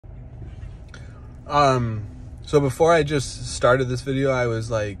So before I just started this video, I was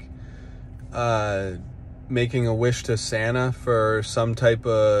like, making a wish to Santa for some type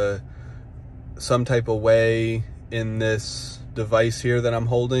of way in this device here that I'm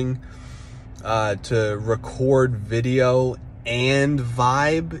holding, to record video and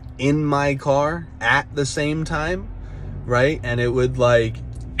vibe in my car at the same time, right? And it would like,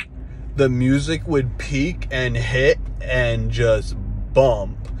 the music would peak and hit and just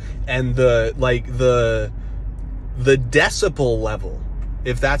bump, and the decibel level,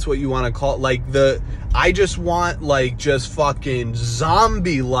 if that's what you want to call it, like I just want like just fucking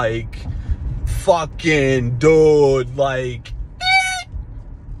zombie like fucking dude, like,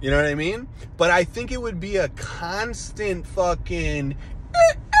 you know what I mean? But I think it would be a constant fucking,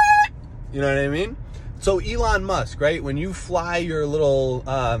 you know what I mean? So Elon Musk, right? When you fly your little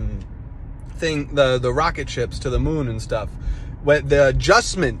thing, the rocket ships to the moon and stuff, when the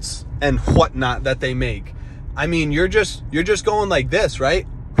adjustments and whatnot that they make, I mean, you're just going like this, right?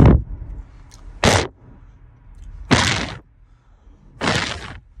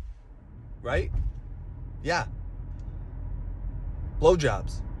 Right? Yeah.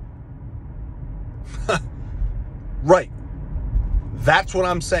 Blowjobs. Right. That's what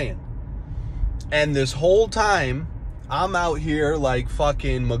I'm saying. And this whole time, I'm out here like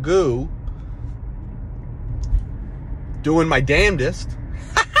fucking Magoo, doing my damnedest.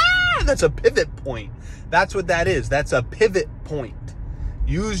 That's a pivot point. That's what that is. That's a pivot point.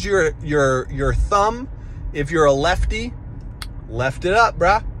 Use your thumb. If you're a lefty, left it up,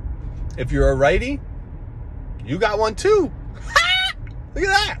 bruh. If you're a righty, you got one too. Look at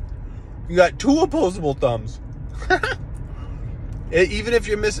that. You got two opposable thumbs. Even if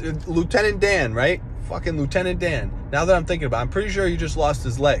you're missing Lieutenant Dan, right? Fucking Lieutenant Dan. Now that I'm thinking about it, I'm pretty sure he just lost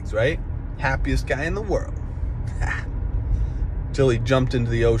his legs, right? Happiest guy in the world. Till he jumped into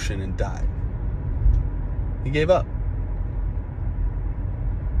the ocean and died. He gave up.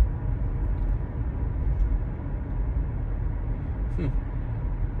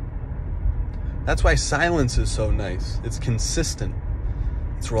 That's why silence is so nice. It's consistent.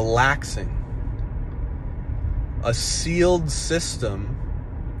 It's relaxing. A sealed system.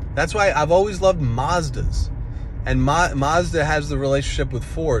 That's why I've always loved Mazdas. And Mazda has the relationship with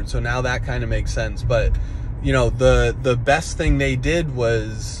Ford, so now that kind of makes sense. But, you know, the best thing they did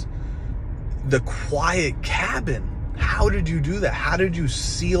was the quiet cabin. How did you do that? How did you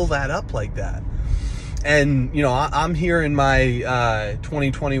seal that up like that? And, you know, I'm here in my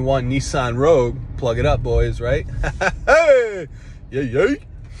 2021 Nissan Rogue. Plug it up, boys, right? Hey! Yeah.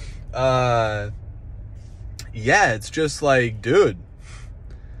 Yeah, it's just like, dude,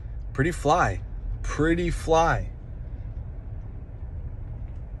 pretty fly. Pretty fly.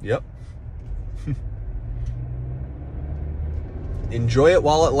 Yep. Enjoy it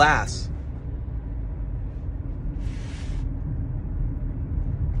while it lasts.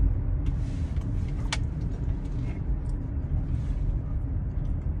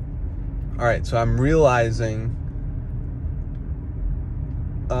 All right, so I'm realizing,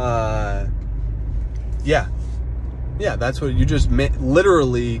 yeah, that's what you just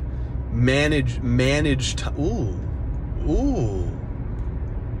literally manage. Ooh,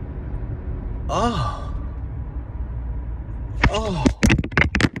 oh.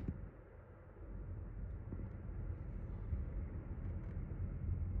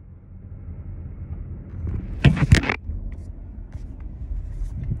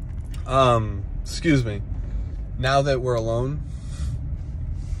 Excuse me. Now that we're alone,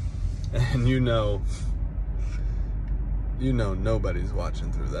 and you know nobody's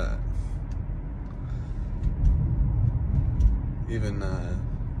watching through that. Even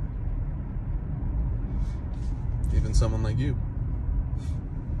someone like you,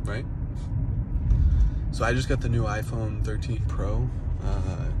 right? So I just got the new iPhone 13 Pro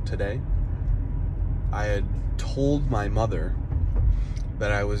today. I had told my mother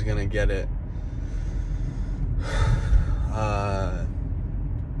that I was gonna get it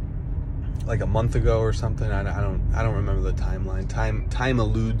like a month ago or something. I don't remember the timeline. Time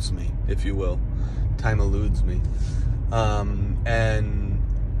eludes me, if you will. Time eludes me. And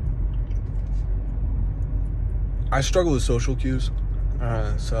I struggle with social cues,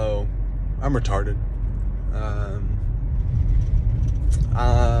 so I'm retarded.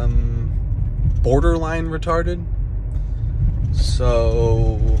 Borderline retarded.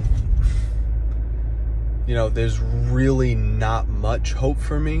 So, you know, there's really not much hope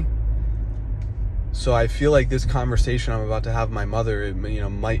for me. So I feel like this conversation I'm about to have with my mother, you know,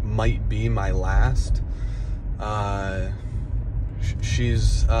 might be my last.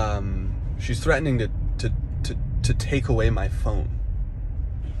 She's threatening to take away my phone.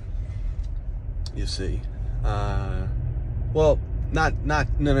 you see. Well, not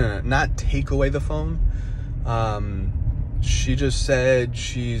take away the phone. She just said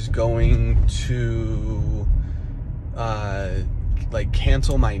she's going to like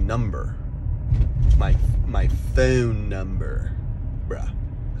cancel my number, my phone number, bruh.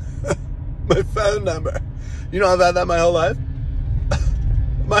 My phone number. You know, I've had that my whole life.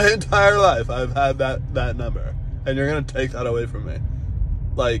 My entire life I've had that number, and you're gonna take that away from me.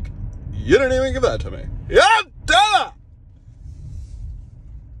 Like, you didn't even give that to me. You didn't do that.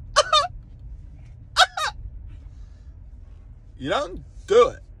 You don't do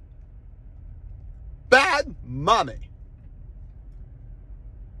it. Bad mommy.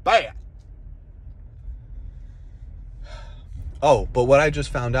 Bad. Oh, but what I just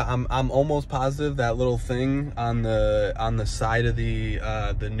found out, I'm almost positive that little thing on the side of the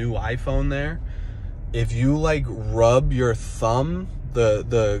new iPhone there, if you like rub your thumb,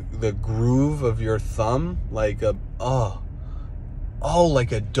 the groove of your thumb, like a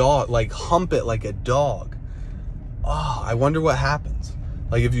like a dog, like hump it like a dog. Oh, I wonder what happens.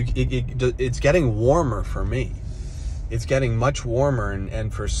 Like if it's getting warmer for me. It's getting much warmer,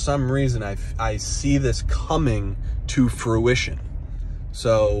 and for some reason I see this coming to fruition.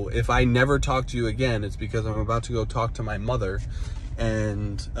 So if I never talk to you again, it's because I'm about to go talk to my mother,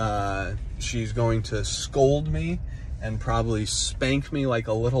 and she's going to scold me and probably spank me like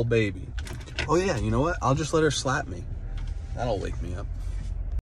a little baby. Oh yeah, you know what? I'll just let her slap me. That'll wake me up.